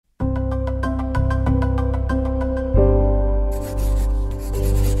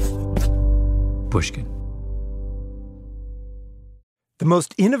Pushkin. The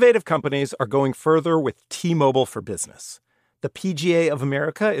most innovative companies are going further with T-Mobile for Business. The PGA of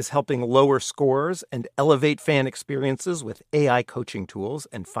America is helping lower scores and elevate fan experiences with AI coaching tools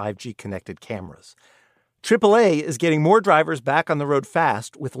and 5G connected cameras. AAA is getting more drivers back on the road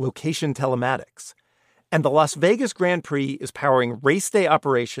fast with location telematics. And the Las Vegas Grand Prix is powering race day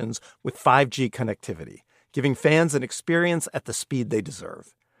operations with 5G connectivity, giving fans an experience at the speed they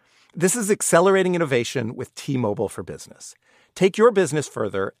deserve. This is accelerating innovation with T-Mobile for Business. Take your business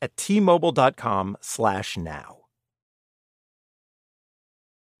further at T-Mobile.com/now.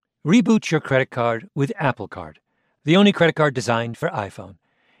 Reboot your credit card with Apple Card, the only credit card designed for iPhone.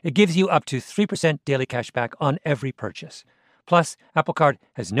 It gives you up to 3% daily cash back on every purchase. Plus, Apple Card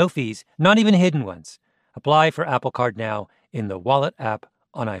has no fees, not even hidden ones. Apply for Apple Card now in the Wallet app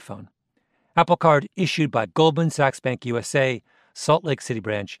on iPhone. Apple Card issued by Goldman Sachs Bank USA, Salt Lake City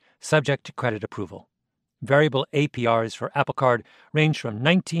branch, subject to credit approval. Variable APRs for Apple Card range from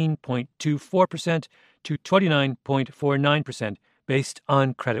 19.24% to 29.49% based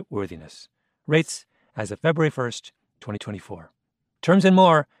on creditworthiness. Rates as of February 1st, 2024. Terms and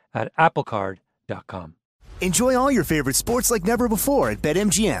more at applecard.com. Enjoy all your favorite sports like never before at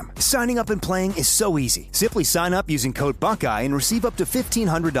BetMGM. Signing up and playing is so easy. Simply sign up using code Buckeye and receive up to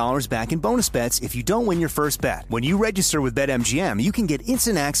 $1,500 back in bonus bets if you don't win your first bet. When you register with BetMGM, you can get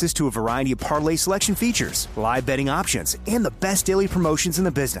instant access to a variety of parlay selection features, live betting options, and the best daily promotions in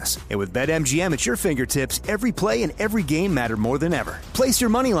the business. And with BetMGM at your fingertips, every play and every game matter more than ever. Place your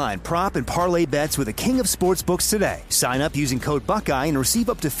moneyline, prop, and parlay bets with the king of sportsbooks today. Sign up using code Buckeye and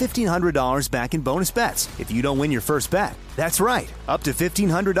receive up to $1,500 back in bonus bets if you don't win your first bet. That's right, up to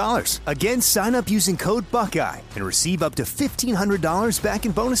 $1,500. Again, sign up using code Buckeye and receive up to $1,500 back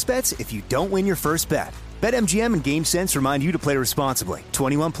in bonus bets if you don't win your first bet. BetMGM and GameSense remind you to play responsibly.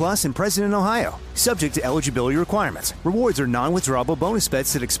 21 plus and present in Ohio. Subject to eligibility requirements. Rewards are non-withdrawable bonus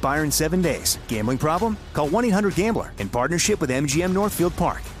bets that expire in 7 days. Gambling problem? Call 1-800-GAMBLER in partnership with MGM Northfield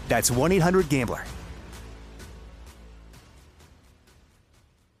Park. That's 1-800-GAMBLER.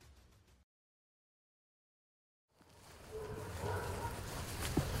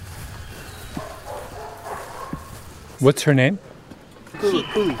 What's her name?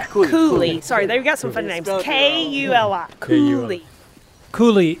 Cooley. Sorry, they've got some funny names. K-U-L-I. Cooley.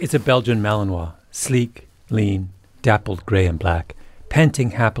 Cooley is a Belgian Malinois, sleek, lean, dappled gray and black, panting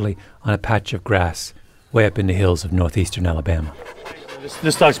happily on a patch of grass way up in the hills of northeastern Alabama.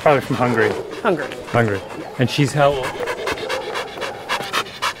 This dog's probably from Hungary. Hungry. And she's how old?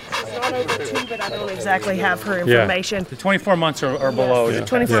 It's not over 2, but I don't exactly have her information. The 24 months or below. Yes,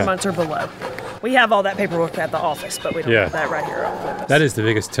 24 months or below. We have all that paperwork at the office, but we don't have that right here with us. That is the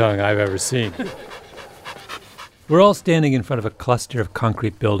biggest tongue I've ever seen. We're all standing in front of a cluster of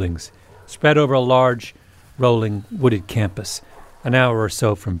concrete buildings spread over a large, rolling, wooded campus, an hour or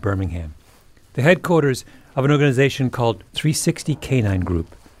so from Birmingham. The headquarters of an organization called 360 Canine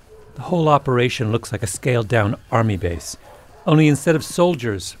Group. The whole operation looks like a scaled-down army base, only instead of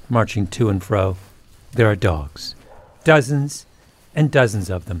soldiers marching to and fro, there are dogs. Dozens and dozens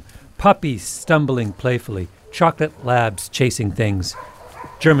of them. Puppies stumbling playfully, chocolate labs chasing things,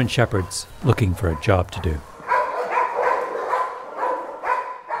 German shepherds looking for a job to do.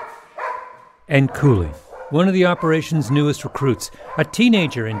 And Cooley, one of the operation's newest recruits, a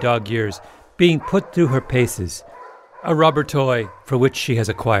teenager in dog years, being put through her paces. A rubber toy for which she has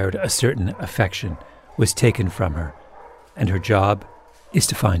acquired a certain affection was taken from her, and her job is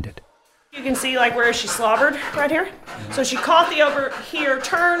to find it. You can see like where she slobbered right here. So she caught the over here,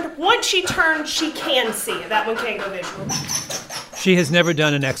 turned. Once she turned, she can see it. That one can't go visual. She has never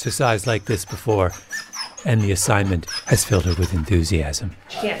done an exercise like this before, and the assignment has filled her with enthusiasm.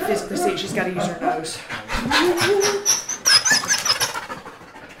 She can't physically see it. She's got to use her nose.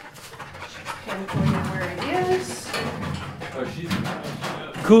 Pinpoint where it is.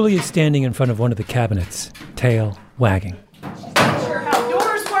 Cooley is standing in front of one of the cabinets, tail wagging. Not sure how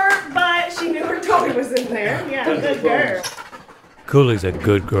doors work, but she knew her toy was in there. Yeah, good girl. Cooley's a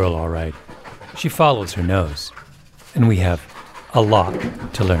good girl, all right. She follows her nose, and we have a lot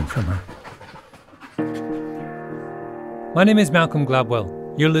to learn from her. My name is Malcolm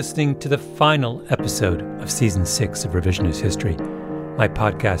Gladwell. You're listening to the final episode of Season 6 of Revisionist History, my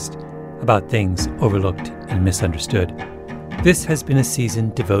podcast about things overlooked and misunderstood. This has been a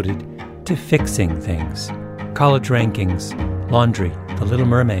season devoted to fixing things. College rankings, laundry, The Little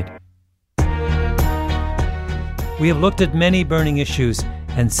Mermaid. We have looked at many burning issues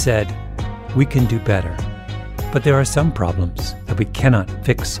and said, we can do better. But there are some problems that we cannot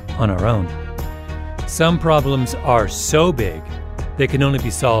fix on our own. Some problems are so big, they can only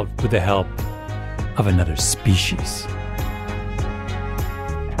be solved with the help of another species.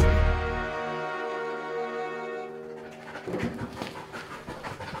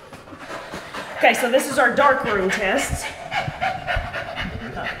 Okay, so this is our dark room test.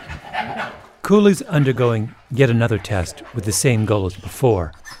 Cooley's undergoing yet another test with the same goal as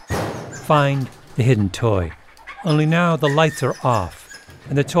before. Find the hidden toy. Only now the lights are off,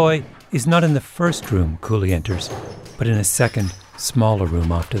 and the toy is not in the first room Cooley enters, but in a second, smaller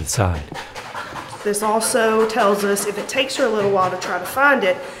room off to the side. This also tells us, if it takes her a little while to try to find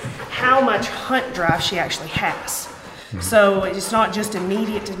it, how much hunt drive she actually has. So it's not just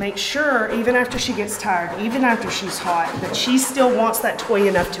immediate, to make sure, even after she gets tired, even after she's hot, that she still wants that toy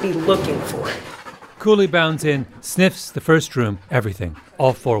enough to be looking for it. Cooley bounds in, sniffs the first room, everything,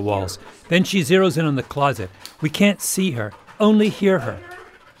 all four walls. Then she zeroes in on the closet. We can't see her, only hear her.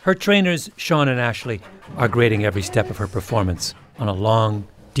 Her trainers, Sean and Ashley, are grading every step of her performance on a long,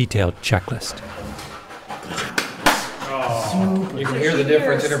 detailed checklist. You can hear the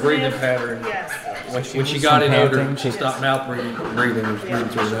difference in her breathing pattern. Yes. When she got in odor, she stopped mouth breathing and breathing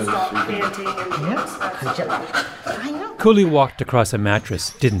through her nose. Cooley walked across a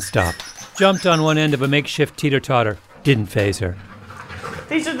mattress, didn't stop. Jumped on one end of a makeshift teeter-totter, didn't faze her.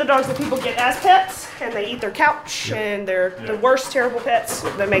 These are the dogs that people get as pets, and they eat their couch, and they're the worst terrible pets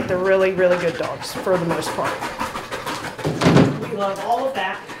that make the really, really good dogs, for the most part. We love all of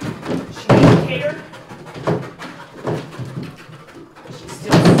that. She needs care. She's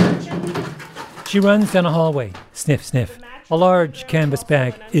still searching. She runs down a hallway, sniff, sniff. A large canvas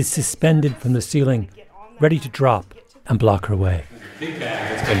bag is suspended from the ceiling, ready to drop and block her way. Big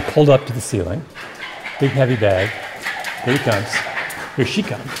bag has been pulled up to the ceiling. Big heavy bag. Here it comes. Here she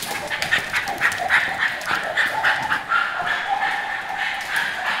comes.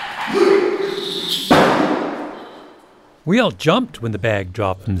 We all jumped when the bag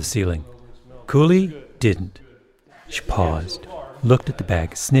dropped from the ceiling. Cooley didn't. She paused, looked at the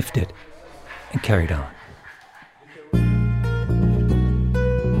bag, sniffed it, and carried on.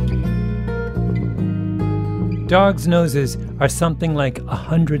 Dogs' noses are something like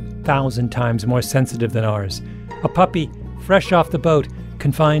 100,000 times more sensitive than ours. A puppy, fresh off the boat,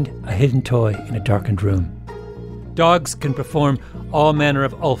 can find a hidden toy in a darkened room. Dogs can perform all manner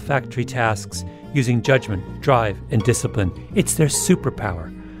of olfactory tasks using judgment, drive, and discipline. It's their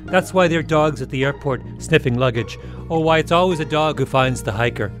superpower. That's why there are dogs at the airport sniffing luggage, or why it's always a dog who finds the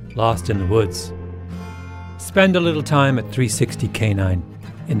hiker lost in the woods. Spend a little time at 360 Canine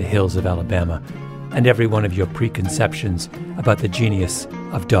in the hills of Alabama, and every one of your preconceptions about the genius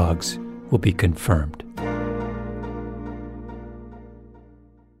of dogs will be confirmed.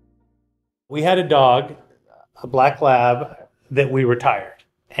 We had a dog, a black lab, that we retired.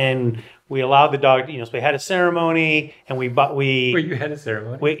 And we allowed the dog, so we had a ceremony, and Wait, you had a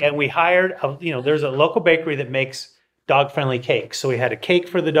ceremony? we hired, there's a local bakery that makes dog-friendly cakes. So we had a cake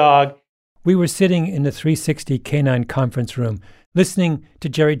for the dog. We were sitting in the 360 Canine conference room, listening to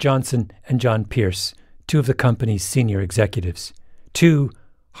Jerry Johnson and John Pierce, two of the company's senior executives, two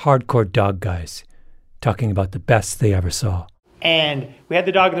hardcore dog guys, talking about the best they ever saw. And we had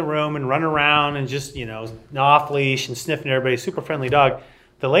the dog in the room and run around and just, off leash and sniffing everybody, super friendly dog.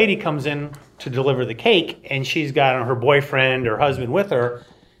 The lady comes in to deliver the cake, and she's got her boyfriend or husband with her,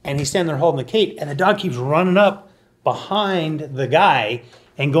 and he's standing there holding the cake, and the dog keeps running up behind the guy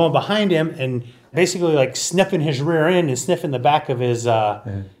and going behind him and basically like sniffing his rear end and sniffing the back of his,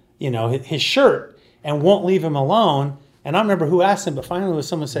 his shirt, and won't leave him alone. And I don't remember who asked him, but finally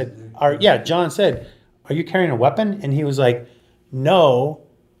someone said, John said, "Are you carrying a weapon?" And he was like, "No,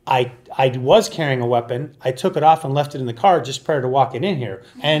 I was carrying a weapon. I took it off and left it in the car just prior to walking in here."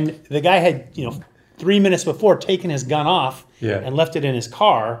 And the guy had, 3 minutes before taken his gun off and left it in his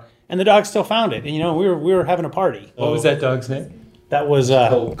car, and the dog still found it. And we were having a party. What was that dog's name? That was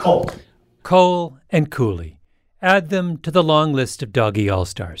Cole. Cole and Cooley. Add them to the long list of doggy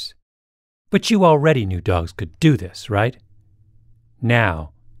all-stars. But you already knew dogs could do this, right?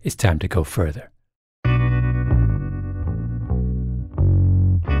 Now it's time to go further.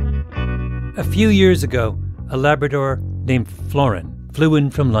 A few years ago, a Labrador named Florin flew in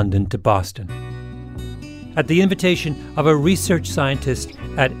from London to Boston. At the invitation of a research scientist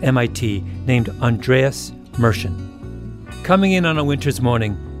at MIT named Andreas Mershon, coming in on a winter's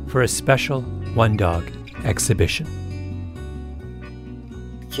morning for a special one-dog exhibition.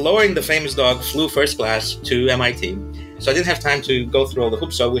 Florin, the famous dog, flew first class to MIT. So I didn't have time to go through all the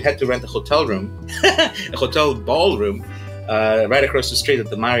hoops, so we had to rent a hotel room, a hotel ballroom, right across the street at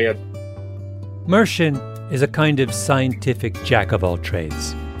the Marriott. Mershon is a kind of scientific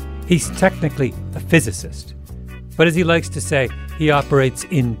jack-of-all-trades. He's technically a physicist, but as he likes to say, he operates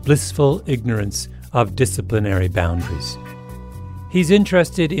in blissful ignorance of disciplinary boundaries. He's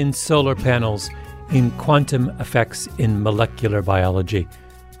interested in solar panels, in quantum effects in molecular biology,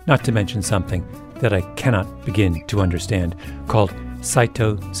 not to mention something that I cannot begin to understand, called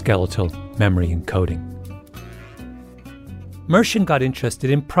cytoskeletal memory encoding. Mershin got interested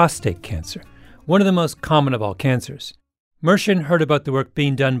in prostate cancer, one of the most common of all cancers. Mershin heard about the work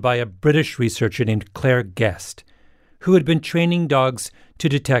being done by a British researcher named Claire Guest, who had been training dogs to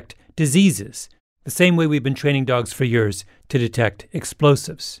detect diseases, the same way we've been training dogs for years to detect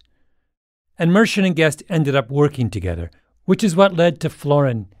explosives. And Mershin and Guest ended up working together, which is what led to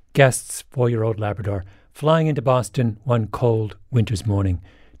Florin, Guest's 4-year-old Labrador, flying into Boston one cold winter's morning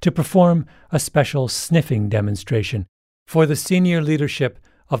to perform a special sniffing demonstration for the senior leadership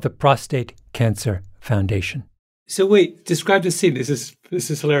of the Prostate Cancer Foundation. So wait, describe the scene. This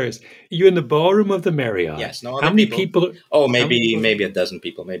is hilarious. You in the ballroom of the Marriott? Yes. No How other many people? people? Maybe a dozen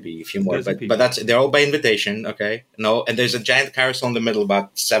people, maybe a few more. But they're all by invitation. Okay. No, and there's a giant carousel in the middle,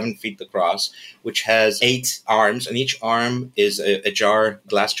 about 7 feet across, which has 8 arms, and each arm is a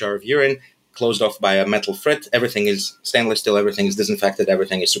glass jar of urine, closed off by a metal frit. Everything is stainless steel. Everything is disinfected.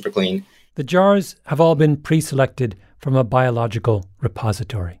 Everything is super clean. The jars have all been pre-selected from a biological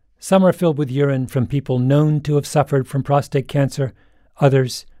repository. Some are filled with urine from people known to have suffered from prostate cancer.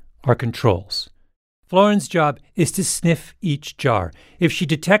 Others are controls. Florin's job is to sniff each jar. If she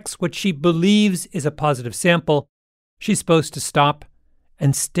detects what she believes is a positive sample, she's supposed to stop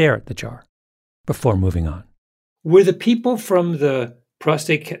and stare at the jar before moving on. Were the people from the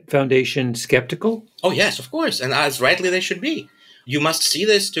Prostate Foundation skeptical? Oh, yes, of course. And as rightly they should be. You must see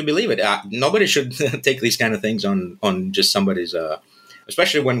this to believe it. Nobody should take these kind of things on just somebody's...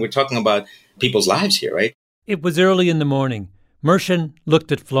 especially when we're talking about people's lives here, right? It was early in the morning. Mershin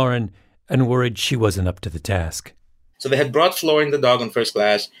looked at Florin and worried she wasn't up to the task. So they had brought Florin the dog on first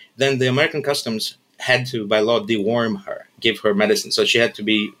class. Then the American Customs had to, by law, deworm her, give her medicine. So she had to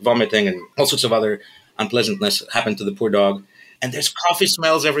be vomiting, and all sorts of other unpleasantness happened to the poor dog. And there's coffee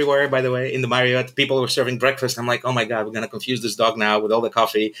smells everywhere, by the way, in the Marriott. People were serving breakfast. I'm like, oh my God, we're going to confuse this dog now with all the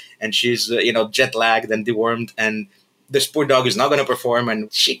coffee. And she's, jet lagged and dewormed, and this poor dog is not going to perform,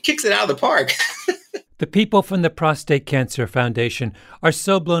 and she kicks it out of the park. The people from the Prostate Cancer Foundation are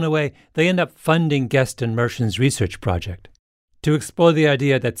so blown away, they end up funding Guest and Mershin's research project to explore the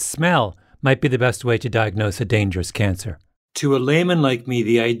idea that smell might be the best way to diagnose a dangerous cancer. To a layman like me,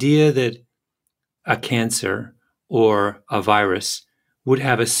 the idea that a cancer or a virus would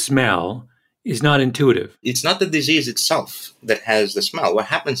have a smell is not intuitive. It's not the disease itself that has the smell. What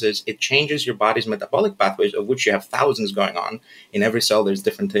happens is it changes your body's metabolic pathways, of which you have thousands going on. In every cell, there's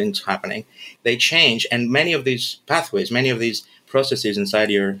different things happening. They change, and many of these pathways, many of these processes inside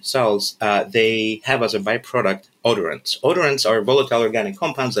your cells, they have as a byproduct odorants. Odorants are volatile organic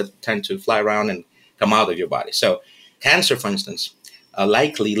compounds that tend to fly around and come out of your body. So cancer, for instance,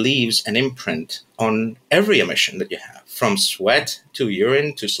 likely leaves an imprint on every emission that you have, from sweat to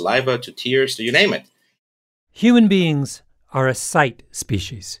urine to saliva to tears to you name it. Human beings are a sight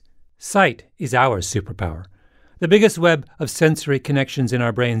species. Sight is our superpower. The biggest web of sensory connections in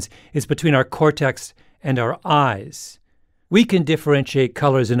our brains is between our cortex and our eyes. We can differentiate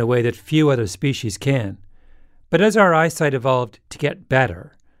colors in a way that few other species can. But as our eyesight evolved to get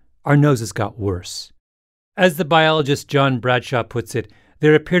better, our noses got worse. As the biologist John Bradshaw puts it,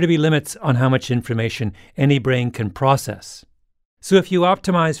 there appear to be limits on how much information any brain can process. So if you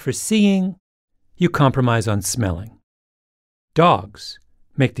optimize for seeing, you compromise on smelling. Dogs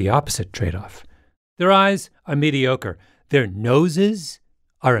make the opposite trade-off. Their eyes are mediocre. Their noses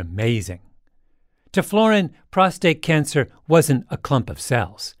are amazing. To Florin, prostate cancer wasn't a clump of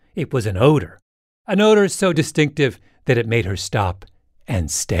cells. It was an odor. An odor so distinctive that it made her stop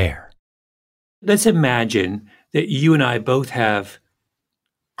and stare. Let's imagine that you and I both have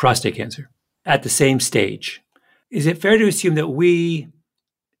prostate cancer at the same stage. Is it fair to assume that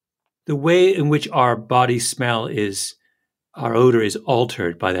the way in which our body smell is, our odor is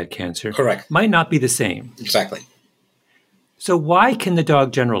altered by that cancer? Correct. Might not be the same. Exactly. So why can the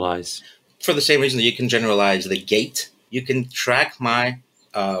dog generalize? For the same reason that you can generalize the gait, you can track my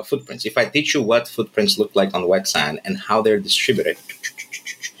footprints. If I teach you what footprints look like on wet sand and how they're distributed,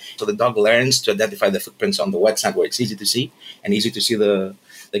 so the dog learns to identify the footprints on the wet sand where it's easy to see the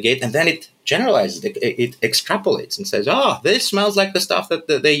gait, and then it generalizes, it extrapolates and says, oh, this smells like the stuff that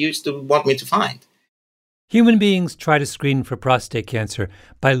they used to want me to find. Human beings try to screen for prostate cancer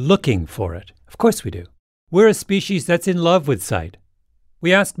by looking for it. Of course we do. We're a species that's in love with sight.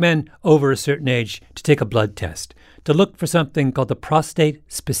 We ask men over a certain age to take a blood test to look for something called the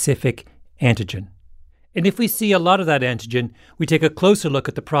prostate-specific antigen. And if we see a lot of that antigen, we take a closer look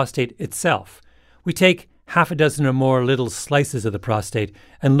at the prostate itself. We take half a dozen or more little slices of the prostate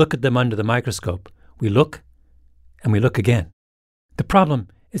and look at them under the microscope. We look, and we look again. The problem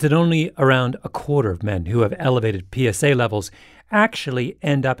is that only around a quarter of men who have elevated PSA levels actually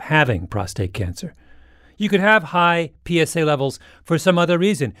end up having prostate cancer. You could have high PSA levels for some other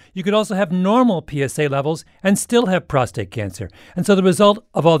reason. You could also have normal PSA levels and still have prostate cancer. And so the result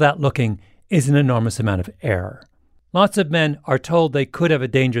of all that looking is an enormous amount of error. Lots of men are told they could have a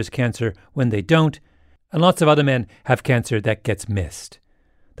dangerous cancer when they don't, and lots of other men have cancer that gets missed.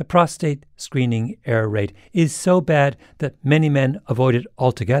 The prostate screening error rate is so bad that many men avoid it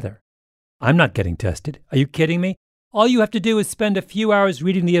altogether. I'm not getting tested. Are you kidding me? All you have to do is spend a few hours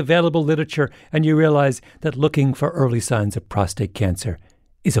reading the available literature and you realize that looking for early signs of prostate cancer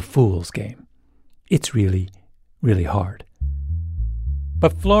is a fool's game. It's really, really hard.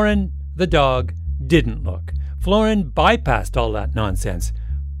 But Florin, the dog, didn't look. Florin bypassed all that nonsense.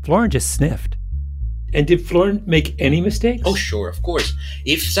 Florin just sniffed. And did Florin make any mistakes? Oh, sure, of course.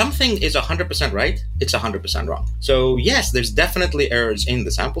 If something is 100% right, it's 100% wrong. So yes, there's definitely errors in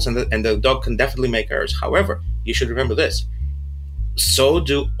the samples, and the dog can definitely make errors. However, you should remember this. So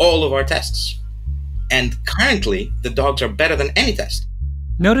do all of our tests. And currently, the dogs are better than any test.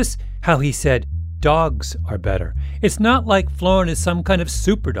 Notice how he said dogs are better. It's not like Florin is some kind of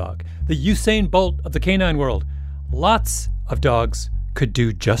super dog, the Usain Bolt of the canine world. Lots of dogs could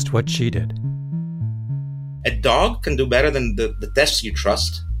do just what she did. A dog can do better than the tests you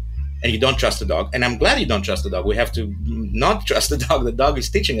trust, and you don't trust the dog. And I'm glad you don't trust the dog. We have to not trust the dog. The dog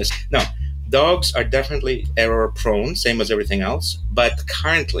is teaching us. No, dogs are definitely error prone, same as everything else. But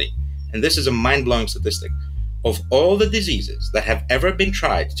currently, and this is a mind-blowing statistic, of all the diseases that have ever been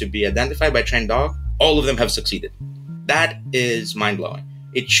tried to be identified by a trained dog, all of them have succeeded. That is mind-blowing.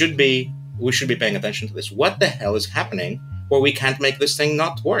 We should be paying attention to this. What the hell is happening where we can't make this thing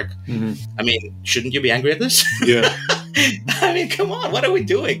not work? Mm-hmm. I mean, shouldn't you be angry at this? Yeah. I mean, come on, what are we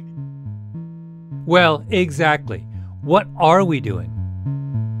doing? Well, exactly. What are we doing?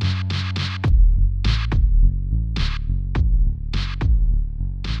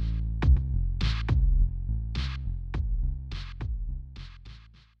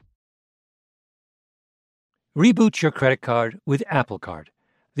 Reboot your credit card with Apple Card,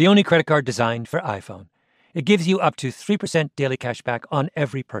 the only credit card designed for iPhone. It gives you up to 3% daily cash back on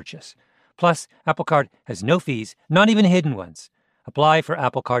every purchase. Plus, Apple Card has no fees, not even hidden ones. Apply for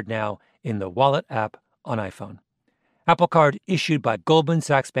Apple Card now in the Wallet app on iPhone. Apple Card issued by Goldman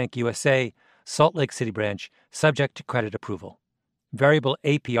Sachs Bank USA, Salt Lake City branch, subject to credit approval. Variable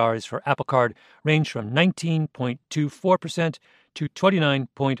APRs for Apple Card range from 19.24% to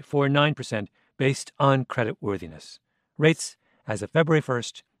 29.49% based on creditworthiness. Rates as of February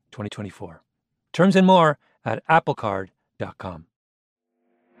 1st, 2024. Terms and more at applecard.com.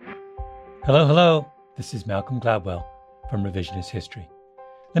 Hello. This is Malcolm Gladwell from Revisionist History.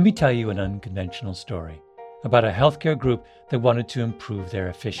 Let me tell you an unconventional story about a healthcare group that wanted to improve their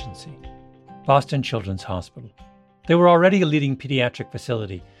efficiency. Boston Children's Hospital. They were already a leading pediatric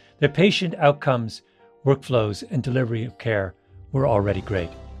facility. Their patient outcomes, workflows, and delivery of care were already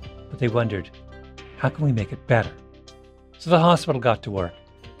great. But they wondered, how can we make it better? So the hospital got to work.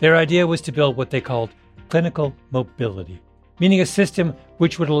 Their idea was to build what they called clinical mobility, meaning a system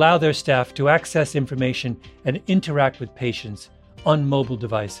which would allow their staff to access information and interact with patients on mobile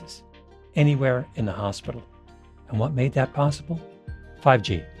devices, anywhere in the hospital. And what made that possible?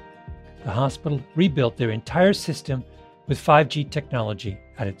 5G. The hospital rebuilt their entire system with 5G technology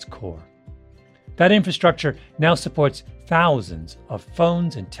at its core. That infrastructure now supports thousands of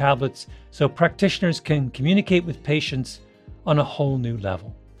phones and tablets so practitioners can communicate with patients on a whole new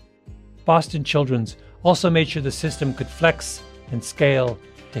level. Boston Children's also made sure the system could flex and scale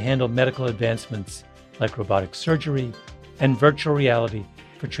to handle medical advancements like robotic surgery and virtual reality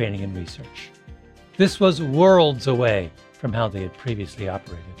for training and research. This was worlds away from how they had previously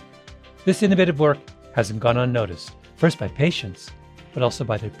operated. This innovative work hasn't gone unnoticed, first by patients, but also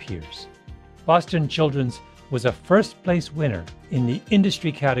by their peers. Boston Children's was a first-place winner in the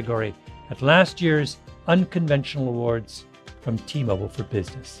industry category at last year's Unconventional Awards from T-Mobile for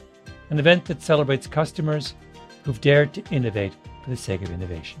Business, an event that celebrates customers who've dared to innovate for the sake of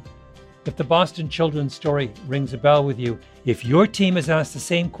innovation. If the Boston Children's story rings a bell with you, if your team has asked the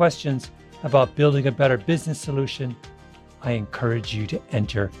same questions about building a better business solution, I encourage you to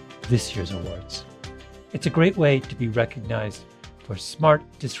enter this year's awards. It's a great way to be recognized for smart,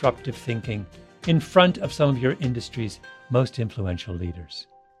 disruptive thinking in front of some of your industry's most influential leaders.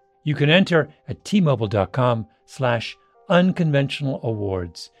 You can enter at tmobile.com/unconventional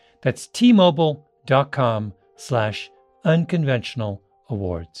awards. That's tmobile.com/unconventional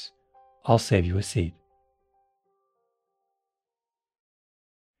awards. I'll save you a seat.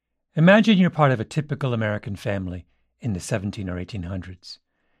 Imagine you're part of a typical American family in the 17 or 1800s.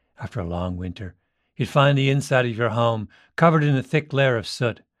 After a long winter, you'd find the inside of your home covered in a thick layer of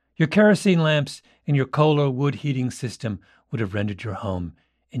soot. Your kerosene lamps and your coal or wood heating system would have rendered your home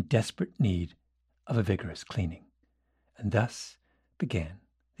in desperate need of a vigorous cleaning. And thus began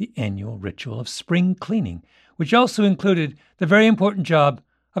the annual ritual of spring cleaning, which also included the very important job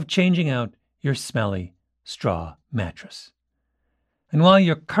of changing out your smelly straw mattress. And while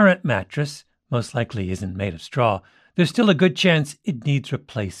your current mattress most likely isn't made of straw, there's still a good chance it needs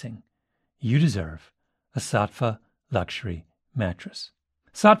replacing. You deserve a Saatva luxury mattress.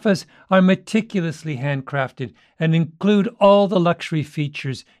 Saatvas are meticulously handcrafted and include all the luxury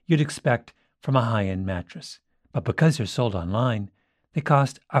features you'd expect from a high-end mattress. But because they're sold online, they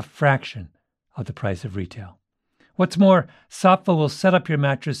cost a fraction of the price of retail. What's more, Saatva will set up your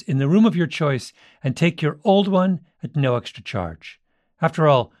mattress in the room of your choice and take your old one at no extra charge. After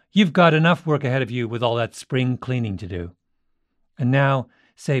all, you've got enough work ahead of you with all that spring cleaning to do. And now,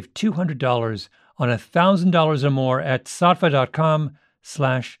 save $200 on $1,000 or more at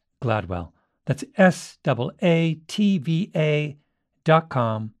saatva.com/Gladwell. That's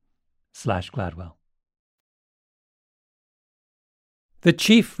SAATVA.com/Gladwell. The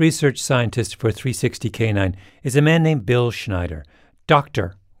chief research scientist for 360 Canine is a man named Bill Schneider,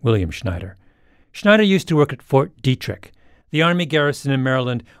 Dr. William Schneider. Schneider used to work at Fort Detrick, the Army garrison in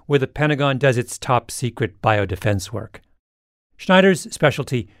Maryland where the Pentagon does its top-secret biodefense work. Schneider's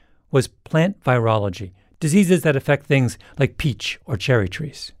specialty was plant virology, diseases that affect things like peach or cherry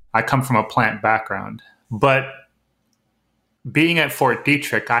trees. I come from a plant background, but being at Fort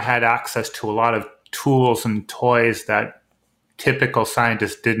Detrick, I had access to a lot of tools and toys that typical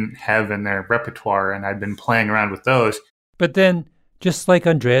scientists didn't have in their repertoire, and I'd been playing around with those. But then, just like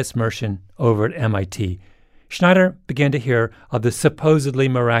Andreas Mershon over at MIT, Schneider began to hear of the supposedly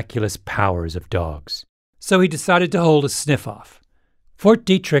miraculous powers of dogs. So he decided to hold a sniff-off. Fort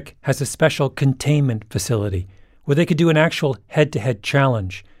Detrick has a special containment facility where they could do an actual head-to-head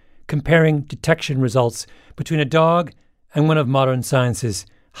challenge, comparing detection results between a dog and one of modern science's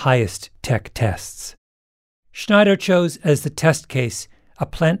highest tech tests. Schneider chose as the test case a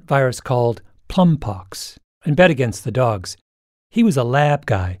plant virus called plumpox and bet against the dogs. He was a lab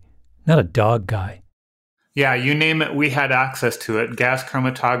guy, not a dog guy. Yeah, you name it, we had access to it. Gas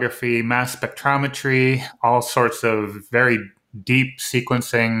chromatography, mass spectrometry, all sorts of very deep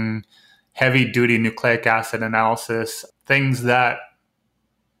sequencing, heavy-duty nucleic acid analysis, things that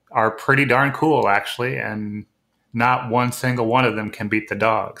are pretty darn cool, actually, and not one single one of them can beat the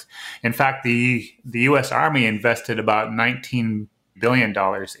dogs. In fact, the U.S. Army invested about $19 billion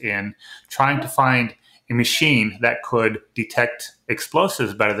in trying to find a machine that could detect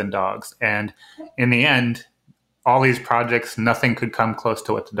explosives better than dogs. And in the end, all these projects, nothing could come close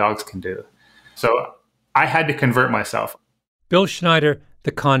to what the dogs can do. So I had to convert myself. Bill Schneider,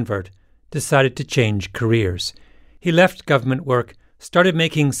 the convert, decided to change careers. He left government work, started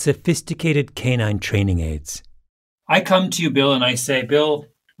making sophisticated canine training aids. I come to you, Bill, and I say, Bill,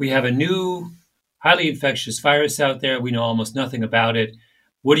 we have a new, highly infectious virus out there. We know almost nothing about it.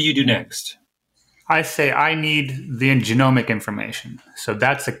 What do you do next? I say I need the genomic information. So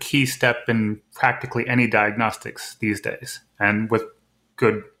that's a key step in practically any diagnostics these days, and with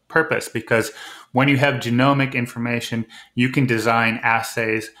good purpose, because when you have genomic information, you can design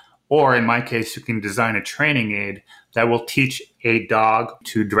assays, or in my case, you can design a training aid that will teach a dog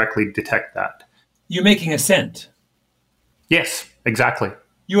to directly detect that. You're making a scent. Yes, exactly.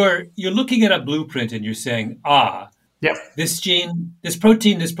 You're looking at a blueprint and you're saying, yep, this gene, this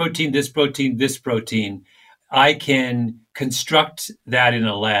protein, this protein, this protein, this protein, I can construct that in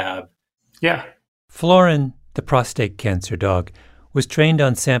a lab. Yeah. Florin, the prostate cancer dog, was trained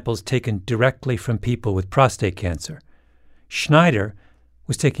on samples taken directly from people with prostate cancer. Schneider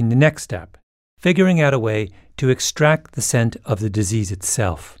was taking the next step, figuring out a way to extract the scent of the disease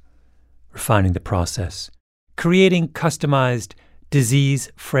itself, refining the process, creating customized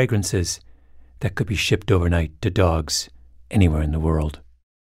disease fragrances that could be shipped overnight to dogs anywhere in the world.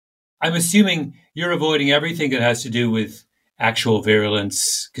 I'm assuming you're avoiding everything that has to do with actual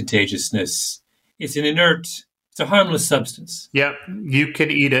virulence, contagiousness. It's an inert, it's a harmless substance. Yep, you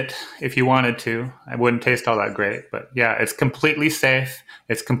could eat it if you wanted to. It wouldn't taste all that great, but yeah, it's completely safe.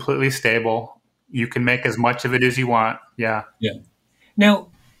 It's completely stable. You can make as much of it as you want. Yeah. Yeah. Now,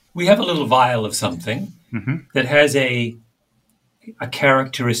 we have a little vial of something that has a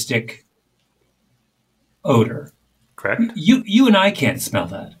characteristic odor. Correct. You and I can't smell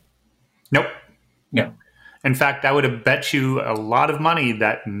that. Nope. No. In fact, I would have bet you a lot of money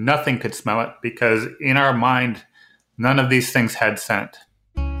that nothing could smell it, because in our mind, none of these things had scent.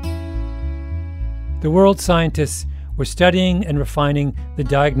 The world's scientists were studying and refining the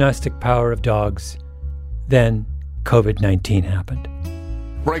diagnostic power of dogs. Then COVID-19 happened.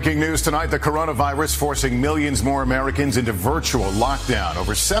 Breaking news tonight, the coronavirus forcing millions more Americans into virtual lockdown.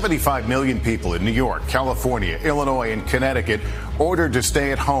 Over 75 million people in New York, California, Illinois, and Connecticut ordered to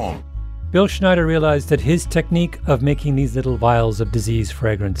stay at home. Bill Schneider realized that his technique of making these little vials of disease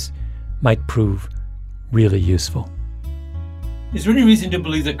fragrance might prove really useful. Is there any reason to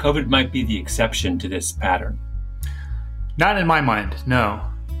believe that COVID might be the exception to this pattern? Not in my mind, no.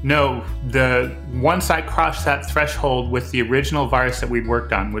 No, once I crossed that threshold with the original virus that we'd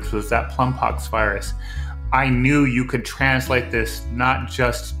worked on, which was that plumpox virus, I knew you could translate this not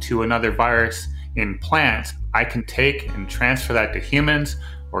just to another virus in plants. I can take and transfer that to humans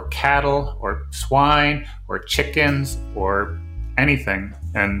or cattle or swine or chickens or anything,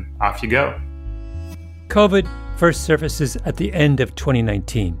 and off you go. COVID first surfaces at the end of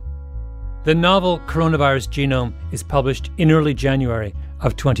 2019. The novel coronavirus genome is published in early January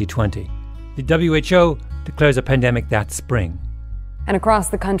of 2020. The WHO declares a pandemic that spring. And across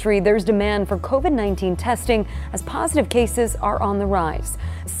the country, there's demand for COVID-19 testing as positive cases are on the rise.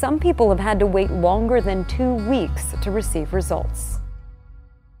 Some people have had to wait longer than 2 weeks to receive results.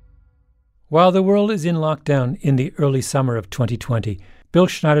 While the world is in lockdown in the early summer of 2020, Bill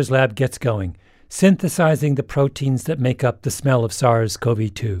Schneider's lab gets going, synthesizing the proteins that make up the smell of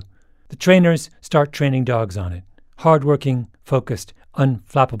SARS-CoV-2. The trainers start training dogs on it. Hardworking, focused,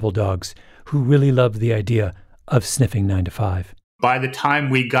 unflappable dogs who really love the idea of sniffing 9 to 5. By the time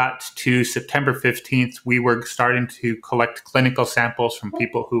we got to September 15th, we were starting to collect clinical samples from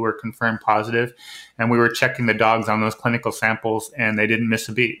people who were confirmed positive, and we were checking the dogs on those clinical samples, and they didn't miss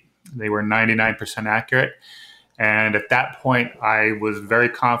a beat. They were 99% accurate. And at that point, I was very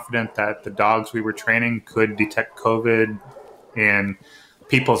confident that the dogs we were training could detect COVID in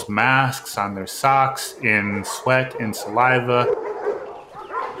people's masks, on their socks, in sweat, in saliva.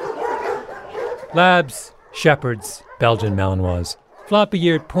 Labs, shepherds, Belgian Malinois.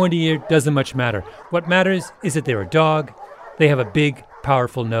 Floppy-eared, pointy-eared, doesn't much matter. What matters is that they're a dog, they have a big,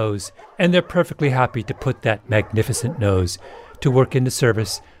 powerful nose, and they're perfectly happy to put that magnificent nose to work in the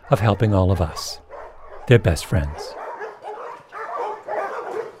service of helping all of us. They're best friends.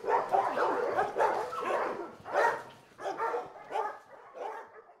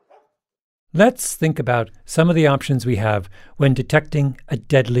 Let's think about some of the options we have when detecting a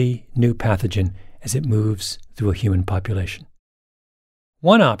deadly new pathogen as it moves through a human population.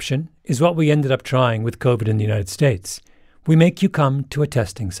 One option is what we ended up trying with COVID in the United States. We make you come to a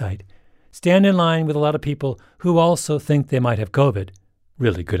testing site, stand in line with a lot of people who also think they might have COVID.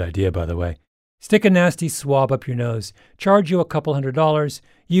 Really good idea, by the way. Stick a nasty swab up your nose, charge you a couple $100,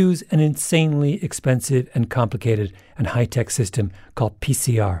 use an insanely expensive and complicated and high-tech system called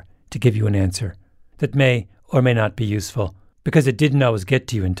PCR to give you an answer that may or may not be useful because it didn't always get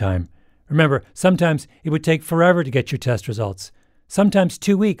to you in time. Remember, sometimes it would take forever to get your test results, sometimes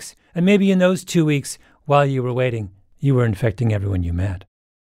 2 weeks, and maybe in those 2 weeks, while you were waiting, you were infecting everyone you met.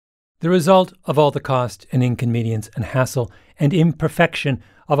 The result of all the cost and inconvenience and hassle and imperfection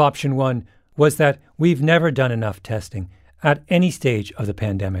of option one was that we've never done enough testing at any stage of the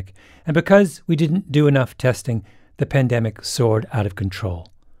pandemic. And because we didn't do enough testing, the pandemic soared out of control.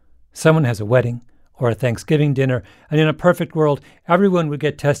 Someone has a wedding or a Thanksgiving dinner, and in a perfect world, everyone would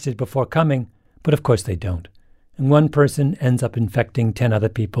get tested before coming, but of course they don't. And one person ends up infecting 10 other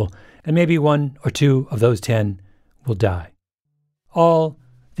people, and maybe 1 or 2 of those 10 will die. All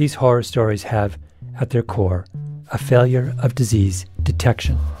these horror stories have, at their core, a failure of disease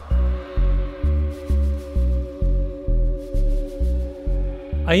detection.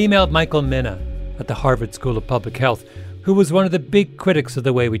 I emailed Michael Mina at the Harvard School of Public Health, who was one of the big critics of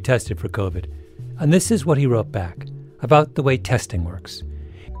the way we tested for COVID. And this is what he wrote back about the way testing works.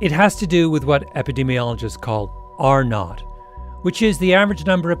 It has to do with what epidemiologists call R0, which is the average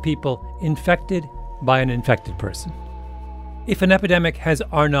number of people infected by an infected person. If an epidemic has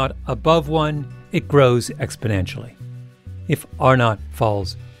R0 above 1, it grows exponentially. If R0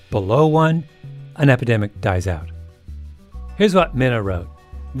 falls below 1, an epidemic dies out. Here's what Mina wrote.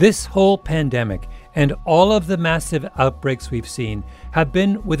 This whole pandemic and all of the massive outbreaks we've seen have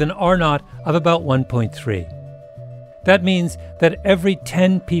been with an R0 of about 1.3. That means that every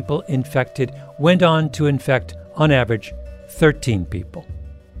 10 people infected went on to infect, on average, 13 people.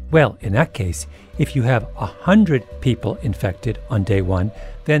 Well, in that case, if you have 100 people infected on day 1,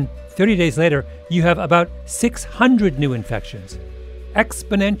 then 30 days later, you have about 600 new infections.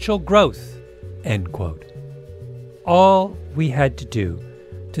 Exponential growth, end quote. all we had to do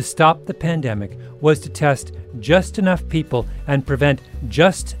to stop the pandemic was to test just enough people and prevent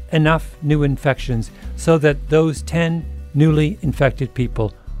just enough new infections so that those 10 newly infected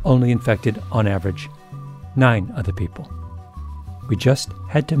people only infected, on average, 9 other people. We just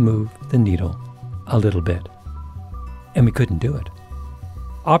had to move the needle a little bit. And we couldn't do it.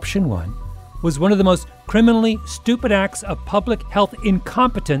 Option 1 was one of the most criminally stupid acts of public health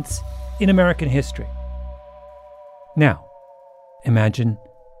incompetence in American history. Now, imagine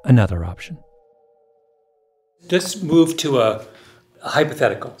another option. Let's move to a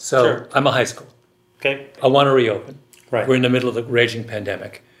hypothetical. So Sure. I'm a high school. Okay. I want to reopen. Right. We're in the middle of a raging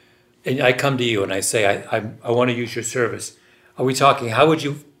pandemic. And I come to you and I say, I want to use your service. Are we talking,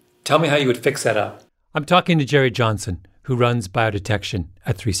 tell me how you would fix that up. I'm talking to Jerry Johnson, who runs biodetection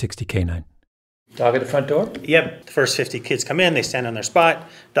at 360 Canine. Dog at the front door? Yep. The first 50 kids come in, they stand on their spot,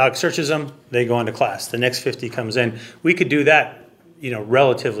 dog searches them, they go into class. The next 50 comes in. We could do that,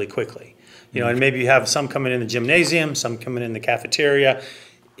 relatively quickly. And maybe you have some coming in the gymnasium, some coming in the cafeteria.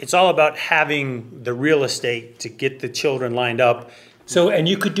 It's all about having the real estate to get the children lined up. So, and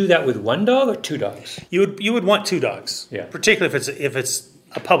you could do that with one dog or 2 dogs? You would want 2 dogs. Yeah. Particularly if it's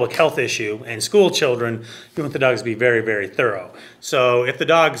a public health issue and school children, you want the dogs to be very, very thorough. So if the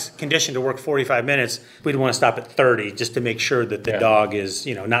dog's conditioned to work 45 minutes, we'd want to stop at 30 just to make sure that the dog is,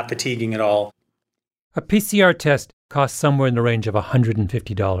 not fatiguing at all. A PCR test costs somewhere in the range of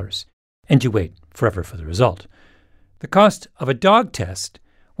 $150, and you wait forever for the result. The cost of a dog test,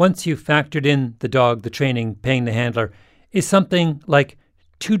 once you've factored in the dog, the training, paying the handler, is something like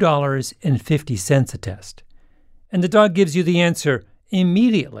 $2.50 a test. And the dog gives you the answer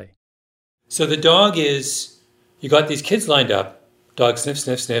immediately. So the dog you got these kids lined up, dog sniff,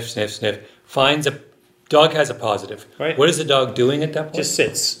 sniff, sniff, sniff, sniff, dog has a positive. Right. What is the dog doing at that point? Just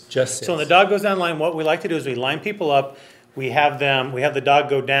sits. Just sits. So when the dog goes down line, what we like to do is we line people up. We have the dog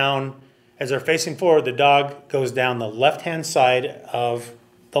go down. As they're facing forward, the dog goes down the left-hand side of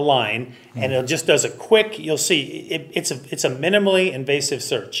the line, and it just does a quick, you'll see, it's a minimally invasive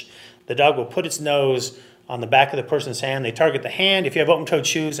search. The dog will put its nose on the back of the person's hand. They target the hand. If you have open-toed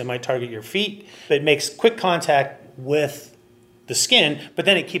shoes, it might target your feet. But it makes quick contact with the skin, but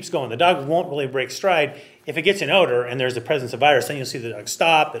then it keeps going. The dog won't really break stride. If it gets an odor and there's the presence of virus, then you'll see the dog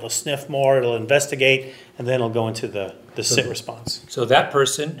stop, it'll sniff more, it'll investigate, and then it'll go into the sit response. So that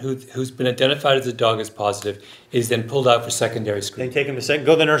person who's been identified as a dog as positive is then pulled out for secondary screening. They take him to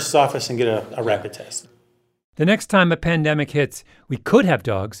go to the nurse's office and get a rapid test. The next time a pandemic hits, we could have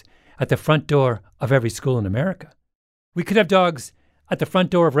dogs at the front door of every school in America. We could have dogs at the front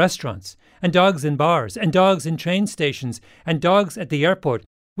door of restaurants, and dogs in bars, and dogs in train stations, and dogs at the airport.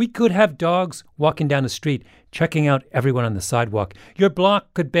 We could have dogs walking down the street, checking out everyone on the sidewalk. Your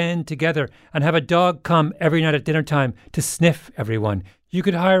block could band together and have a dog come every night at dinner time to sniff everyone. You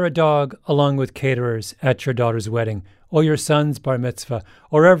could hire a dog along with caterers at your daughter's wedding, or your son's bar mitzvah,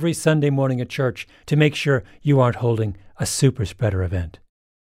 or every Sunday morning at church to make sure you aren't holding a super spreader event.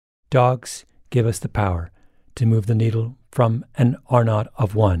 Dogs give us the power to move the needle from an R0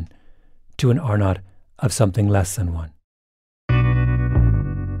 of 1 to an R0 of something less than 1.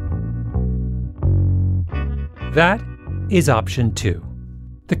 That is option 2,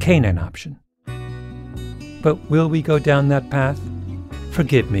 the canine option. But will we go down that path?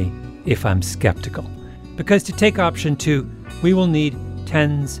 Forgive me if I'm skeptical, because to take option 2, we will need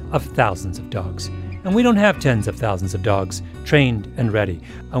tens of thousands of dogs. And we don't have tens of thousands of dogs trained and ready.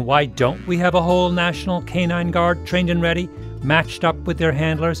 And why don't we have a whole National Canine Guard trained and ready, matched up with their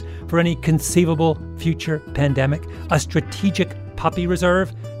handlers for any conceivable future pandemic? A strategic puppy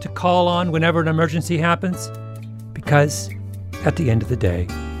reserve to call on whenever an emergency happens? Because at the end of the day,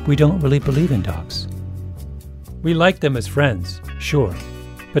 we don't really believe in dogs. We like them as friends, sure,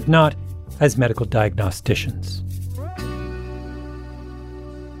 but not as medical diagnosticians.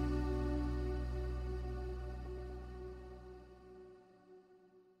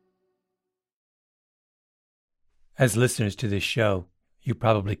 As listeners to this show, you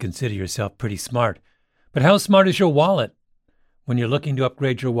probably consider yourself pretty smart. But how smart is your wallet? When you're looking to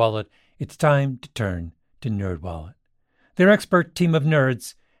upgrade your wallet, it's time to turn to NerdWallet. Their expert team of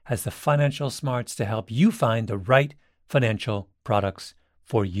nerds has the financial smarts to help you find the right financial products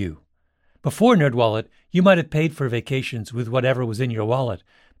for you. Before NerdWallet, you might have paid for vacations with whatever was in your wallet,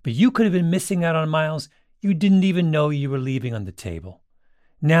 but you could have been missing out on miles you didn't even know you were leaving on the table.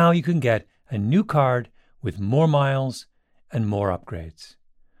 Now you can get a new card with more miles and more upgrades.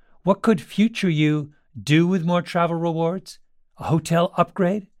 What could future you do with more travel rewards? A hotel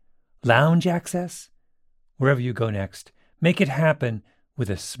upgrade? Lounge access? Wherever you go next, make it happen with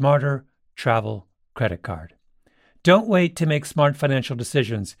a smarter travel credit card. Don't wait to make smart financial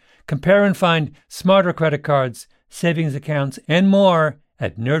decisions. Compare and find smarter credit cards, savings accounts, and more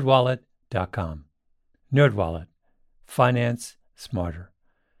at nerdwallet.com. NerdWallet. Finance smarter.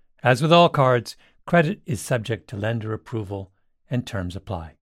 As with all cards, credit is subject to lender approval and terms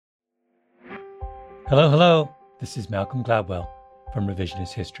apply. Hello. This is Malcolm Gladwell from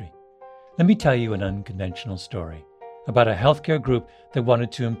Revisionist History. Let me tell you an unconventional story about a healthcare group that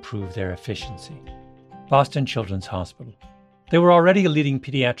wanted to improve their efficiency. Boston Children's Hospital. They were already a leading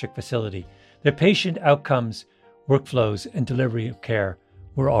pediatric facility. Their patient outcomes, workflows, and delivery of care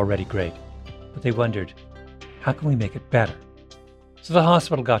were already great. But they wondered, how can we make it better? So the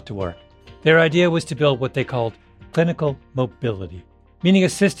hospital got to work. Their idea was to build what they called clinical mobility, meaning a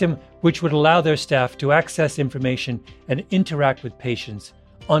system which would allow their staff to access information and interact with patients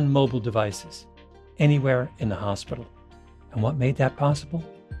on mobile devices, anywhere in the hospital. And what made that possible?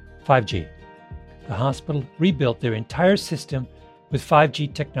 5G. The hospital rebuilt their entire system with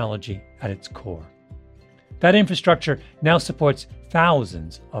 5G technology at its core. That infrastructure now supports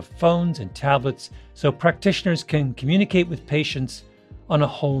thousands of phones and tablets so practitioners can communicate with patients on a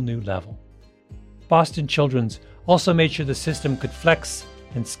whole new level. Boston Children's also made sure the system could flex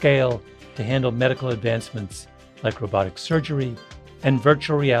and scale to handle medical advancements like robotic surgery and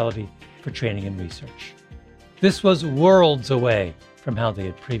virtual reality for training and research. This was worlds away from how they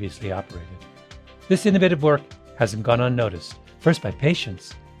had previously operated. This innovative work hasn't gone unnoticed, first by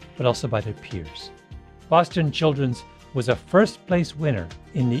patients, but also by their peers. Boston Children's was a first-place winner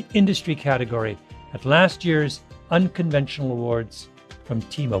in the industry category at last year's Unconventional Awards from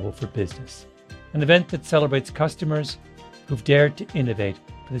T-Mobile for Business, an event that celebrates customers who've dared to innovate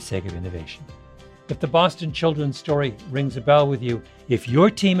for the sake of innovation. If the Boston Children's story rings a bell with you, if your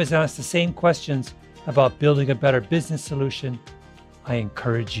team has asked the same questions about building a better business solution, I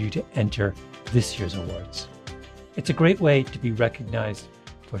encourage you to enter this year's awards. It's a great way to be recognized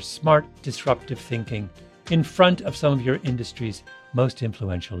for smart, disruptive thinking in front of some of your industry's most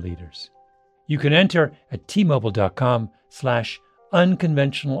influential leaders. You can enter at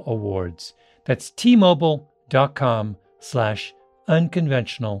tmobile.com/unconventional awards. That's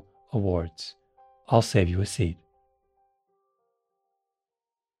tmobile.com/unconventional awards. I'll save you a seat.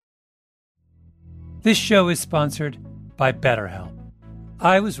 This show is sponsored by BetterHelp.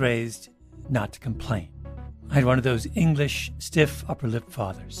 I was raised not to complain. I had one of those English, stiff upper lip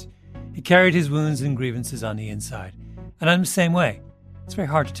fathers. He carried his wounds and grievances on the inside, and I'm the same way. It's very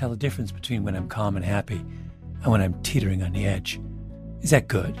hard to tell the difference between when I'm calm and happy and when I'm teetering on the edge. Is that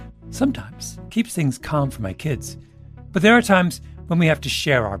good? Sometimes. Keeps things calm for my kids. But there are times when we have to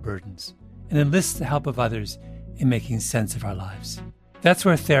share our burdens and enlist the help of others in making sense of our lives. That's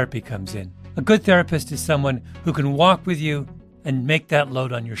where therapy comes in. A good therapist is someone who can walk with you and make that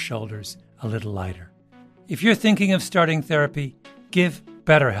load on your shoulders a little lighter. If you're thinking of starting therapy, give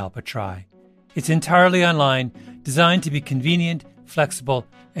BetterHelp a try. It's entirely online, designed to be convenient, flexible,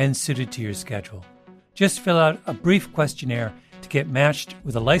 and suited to your schedule. Just fill out a brief questionnaire to get matched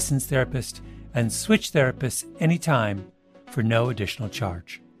with a licensed therapist and switch therapists anytime for no additional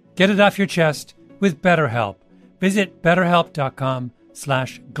charge. Get it off your chest with BetterHelp. Visit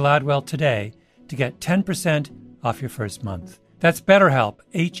BetterHelp.com/Gladwell today to get 10% off your first month. That's BetterHelp,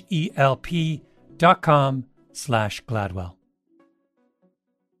 HELP.com/Gladwell.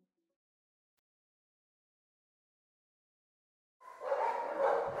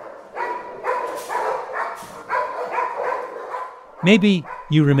 Maybe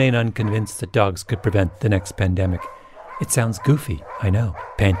you remain unconvinced that dogs could prevent the next pandemic. It sounds goofy, I know,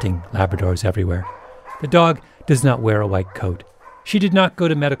 panting Labradors everywhere. The dog does not wear a white coat. She did not go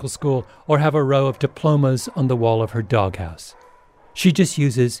to medical school or have a row of diplomas on the wall of her doghouse. She just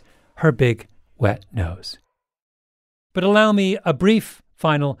uses her big, wet nose. But allow me a brief,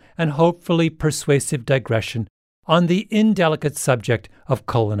 final, and hopefully persuasive digression on the indelicate subject of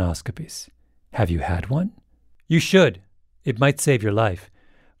colonoscopies. Have you had one? You should. It might save your life.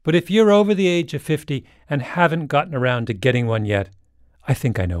 But if you're over the age of 50 and haven't gotten around to getting one yet, I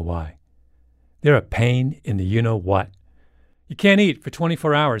think I know why. They're a pain in the you-know-what. You can't eat for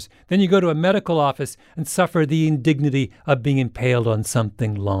 24 hours. Then you go to a medical office and suffer the indignity of being impaled on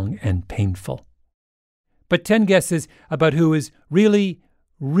something long and painful. But 10 guesses about who is really,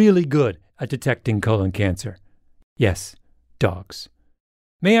 really good at detecting colon cancer. Yes, dogs.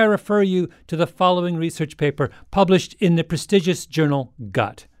 May I refer you to the following research paper published in the prestigious journal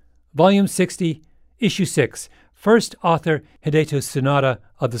Gut, Volume 60, Issue 6, first author Hideto Tsunada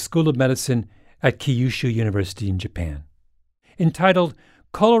of the School of Medicine at Kyushu University in Japan. Entitled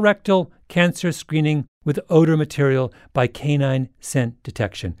Colorectal Cancer Screening with odor material by canine scent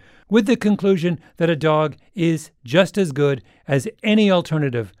detection, with the conclusion that a dog is just as good as any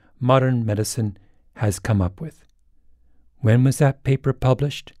alternative modern medicine has come up with. When was that paper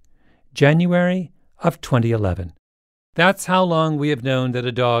published? January of 2011. That's how long we have known that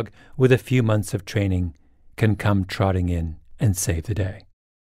a dog with a few months of training can come trotting in and save the day.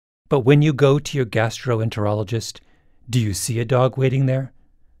 But when you go to your gastroenterologist, do you see a dog waiting there?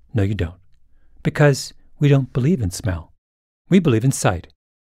 No, you don't. Because we don't believe in smell. We believe in sight.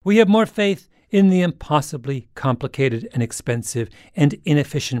 We have more faith in the impossibly complicated and expensive and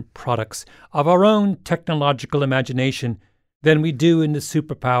inefficient products of our own technological imagination than we do in the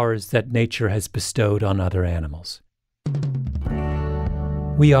superpowers that nature has bestowed on other animals.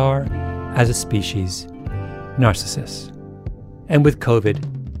 We are, as a species, narcissists. And with COVID,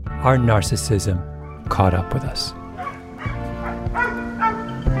 our narcissism caught up with us.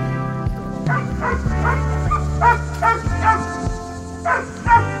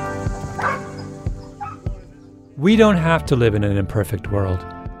 We don't have to live in an imperfect world.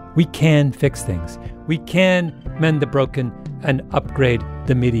 We can fix things. We can mend the broken and upgrade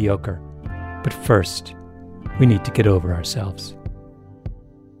the mediocre. But first, we need to get over ourselves.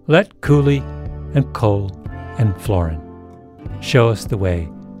 Let Cooley and Cole and Florin show us the way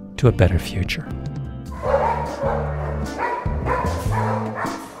to a better future.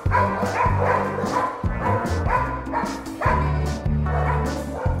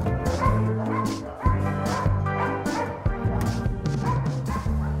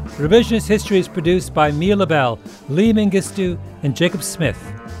 Revisionist History is produced by Mia LaBelle, Lee Mengistu, and Jacob Smith,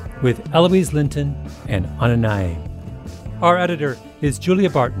 with Eloise Linton and Ananae. Our editor is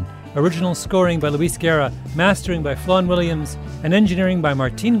Julia Barton. Original scoring by Luis Guerra, mastering by Flawn Williams, and engineering by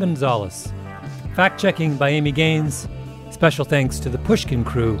Martin Gonzalez. Fact-checking by Amy Gaines. Special thanks to the Pushkin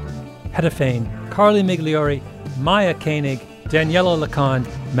crew, Hedda Fain, Carly Migliori, Maya Koenig, Daniela Lacan,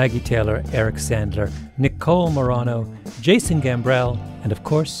 Maggie Taylor, Eric Sandler, Nicole Morano, Jason Gambrell, and of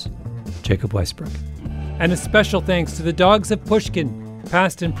course, Jacob Weisberg. And a special thanks to the dogs of Pushkin,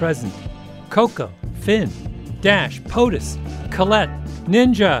 past and present. Coco, Finn, Dash, POTUS, Colette,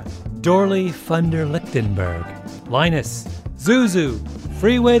 Ninja, Dorley Funder Lichtenberg, Linus, Zuzu,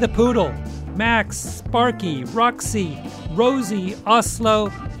 Freeway the Poodle, Max, Sparky, Roxy, Rosie,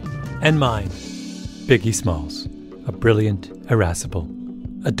 Oslo, and mine, Biggie Smalls, a brilliant, irascible,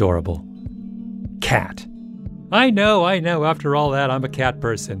 adorable cat. I know, after all that, I'm a cat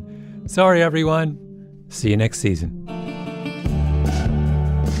person. Sorry, everyone. See you next season.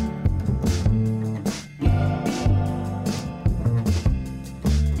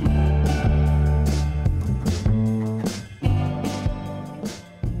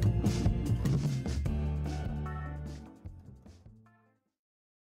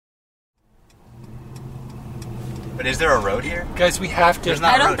 But is there a road here? Guys, we have to.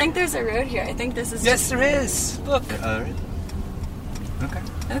 I don't think there's a road here. I think this is. Yes, there is. Look. Really? Okay.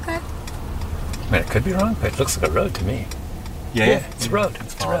 Okay. I mean, it could be wrong, but it looks like a road to me. Yeah. It's a road.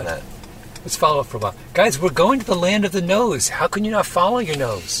 Let's follow that. Let's follow it for a while. Guys, we're going to the land of the nose. How can you not follow your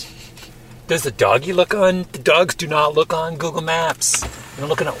nose? Does the doggy look on? The dogs do not look on Google Maps. They're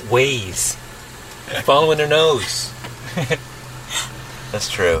looking at Waze. They're following their nose. That's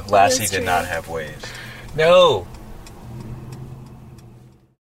true. Lassie did not have Waze. No.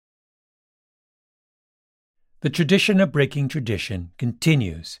 The tradition of breaking tradition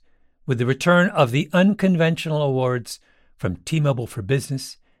continues with the return of the Unconventional Awards from T-Mobile for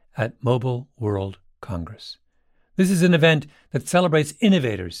Business at Mobile World Congress. This is an event that celebrates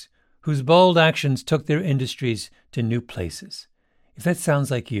innovators whose bold actions took their industries to new places. If that sounds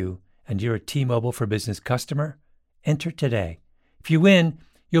like you and you're a T-Mobile for Business customer, enter today. If you win,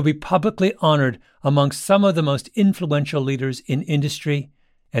 you'll be publicly honored amongst some of the most influential leaders in industry,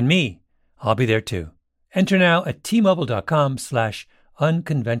 and me, I'll be there too. Enter now at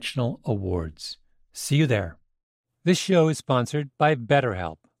tmobile.com/unconventional awards. See you there. This show is sponsored by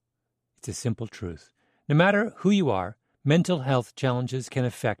BetterHelp. It's a simple truth. No matter who you are, mental health challenges can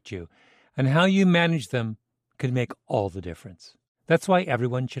affect you, and how you manage them can make all the difference. That's why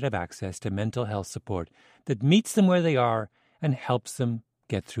everyone should have access to mental health support that meets them where they are and helps them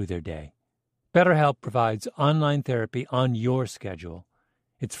get through their day. BetterHelp provides online therapy on your schedule.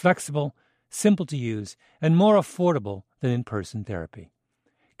 It's flexible, simple to use, and more affordable than in-person therapy.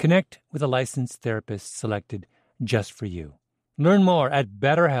 Connect with a licensed therapist selected just for you. Learn more at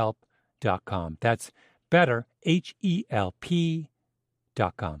BetterHelp.com. That's better, HELP.com.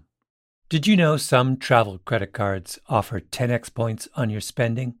 Did you know some travel credit cards offer 10x points on your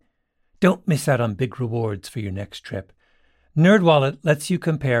spending? Don't miss out on big rewards for your next trip. NerdWallet lets you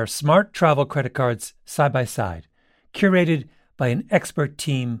compare smart travel credit cards side by side, curated by an expert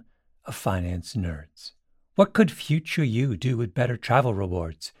team of finance nerds. What could future you do with better travel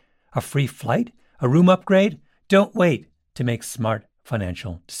rewards? A free flight? A room upgrade? Don't wait to make smart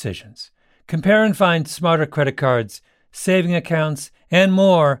financial decisions. Compare and find smarter credit cards, saving accounts, and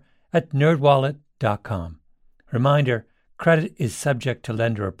more at NerdWallet.com. Reminder, credit is subject to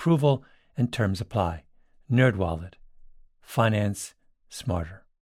lender approval and terms apply. NerdWallet. Finance smarter.